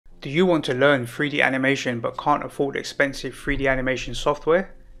Do you want to learn 3D animation but can't afford expensive 3D animation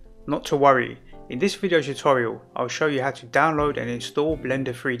software? Not to worry. In this video tutorial, I'll show you how to download and install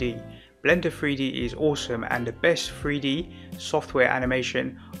Blender 3D. Blender 3D is awesome and the best 3D software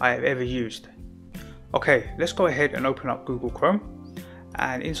animation I have ever used. Okay, let's go ahead and open up Google Chrome.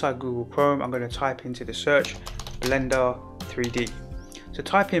 And inside Google Chrome, I'm going to type into the search Blender 3D. So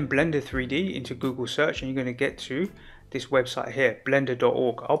type in Blender 3D into Google search and you're going to get to this website here,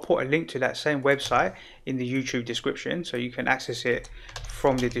 blender.org. I'll put a link to that same website in the YouTube description so you can access it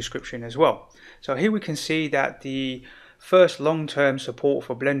from the description as well. So here we can see that the first long-term support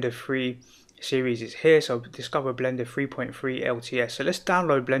for Blender 3 series is here. So discover Blender 3.3 LTS. So let's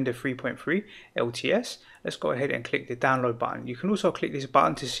download Blender 3.3 LTS. Let's go ahead and click the download button. You can also click this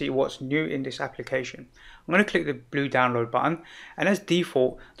button to see what's new in this application. I'm going to click the blue download button, and as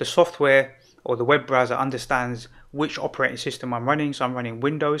default the software or the web browser understands which operating system I'm running. So I'm running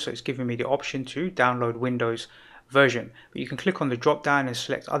Windows, so it's giving me the option to download Windows version. But you can click on the drop down and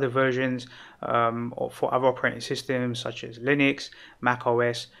select other versions or for other operating systems such as Linux, Mac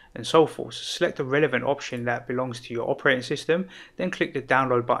OS and so forth. So select the relevant option that belongs to your operating system, then click the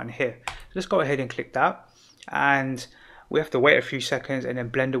download button here. So let's go ahead and click that, and we have to wait a few seconds and then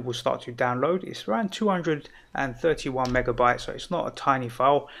Blender will start to download. It's around 231 megabytes, so it's not a tiny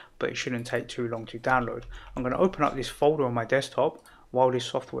file, but it shouldn't take too long to download. I'm going to open up this folder on my desktop while this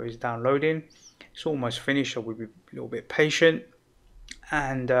software is downloading. It's almost finished, so we'll be a little bit patient.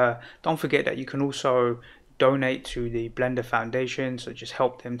 And don't forget that you can also donate to the Blender Foundation, so just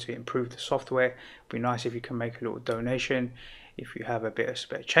help them to improve the software. It'd be nice if you can make a little donation if you have a bit of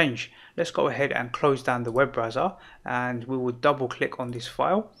spare change. Let's go ahead and close down the web browser, and we will double click on this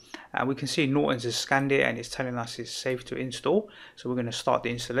file, and we can see Norton's has scanned it and it's telling us it's safe to install. So we're going to start the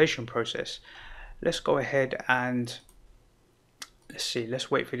installation process. Let's go ahead and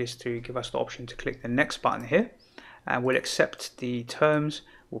let's wait for this to give us the option to click the next button here, and we'll accept the terms.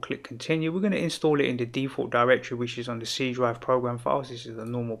 We'll click continue. We're going to install it in the default directory, which is on the C drive program files. This is the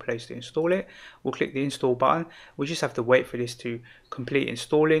normal place to install it. We'll click the install button. We just have to wait for this to complete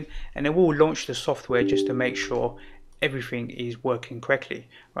installing, and then we'll launch the software just to make sure everything is working correctly,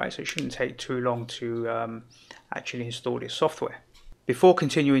 right? So it shouldn't take too long to actually install this software. Before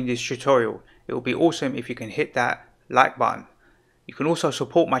continuing this tutorial, it will be awesome if you can hit that like button. You can also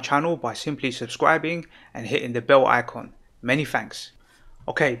support my channel by simply subscribing and hitting the bell icon. Many thanks.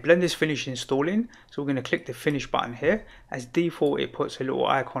 Okay, Blender's finished installing, so we're going to click the finish button here. As default, it puts a little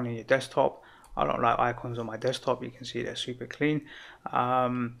icon in your desktop. I don't like icons on my desktop. You can see they're super clean.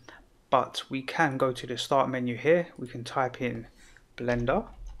 But we can go to the start menu here. We can type in Blender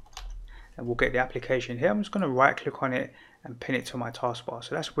and we'll get the application here. I'm just going to right click on it and pin it to my taskbar.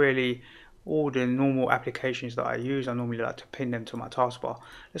 So that's really all the normal applications that I use. I normally like to pin them to my taskbar.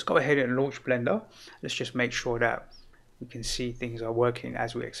 Let's go ahead and launch Blender. Let's just make sure that we can see things are working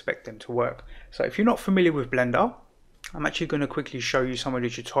as we expect them to work. So if you're not familiar with Blender, I'm actually going to quickly show you some of the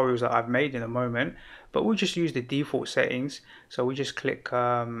tutorials that I've made in a moment, but we'll just use the default settings. So we just click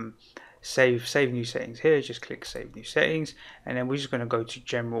save new settings here, just click save new settings, and then we're just going to go to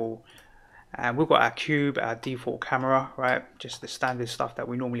general, and we've got our cube, our default camera, right, just the standard stuff that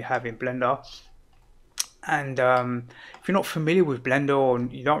we normally have in Blender. And if you're not familiar with Blender or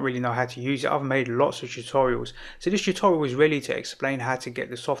you don't really know how to use it, I've made lots of tutorials. So this tutorial is really to explain how to get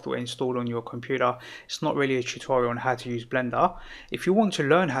the software installed on your computer. It's not really a tutorial on how to use Blender. If you want to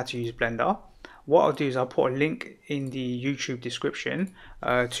learn how to use Blender, what I'll do is I'll put a link in the YouTube description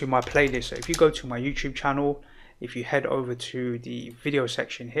to my playlist. So if you go to my YouTube channel, if you head over to the video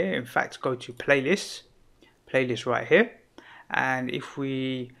section here, in fact go to playlist right here, and if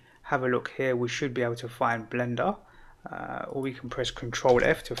we have a look here, we should be able to find Blender, or we can press Ctrl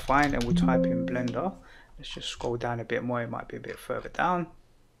F to find, and we'll type in Blender. Let's just scroll down a bit more, it might be a bit further down.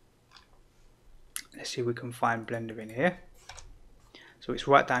 Let's see if we can find Blender in here. So it's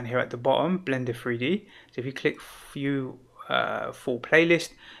right down here at the bottom, Blender 3D. So if you click view full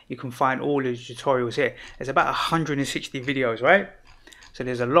playlist, you can find all the tutorials here. There's about 160 videos, right? So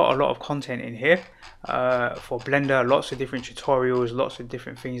there's a lot of content in here for Blender, lots of different tutorials, lots of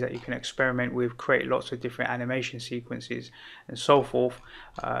different things that you can experiment with, create lots of different animation sequences and so forth.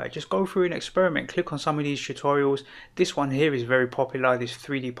 Just go through and experiment, click on some of these tutorials. This one here is very popular, this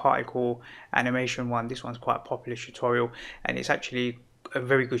 3D particle animation one. This one's quite a popular tutorial, and it's actually a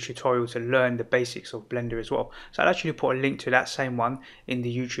very good tutorial to learn the basics of Blender as well. So I'll actually put a link to that same one in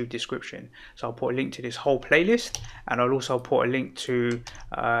the YouTube description. So I'll put a link to this whole playlist, and I'll also put a link to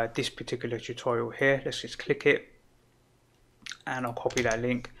this particular tutorial here. Let's just click it and I'll copy that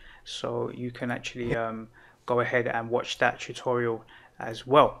link so you can actually go ahead and watch that tutorial as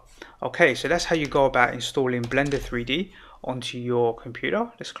well. Okay, so that's how you go about installing Blender 3D onto your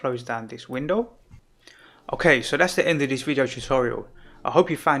computer. Let's close down this window. Okay, so that's the end of this video tutorial. I hope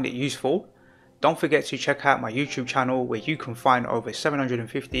you found it useful. Don't forget to check out my YouTube channel where you can find over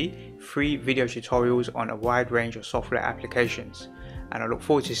 750 free video tutorials on a wide range of software applications. And I look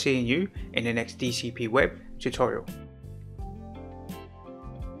forward to seeing you in the next DCP Web tutorial.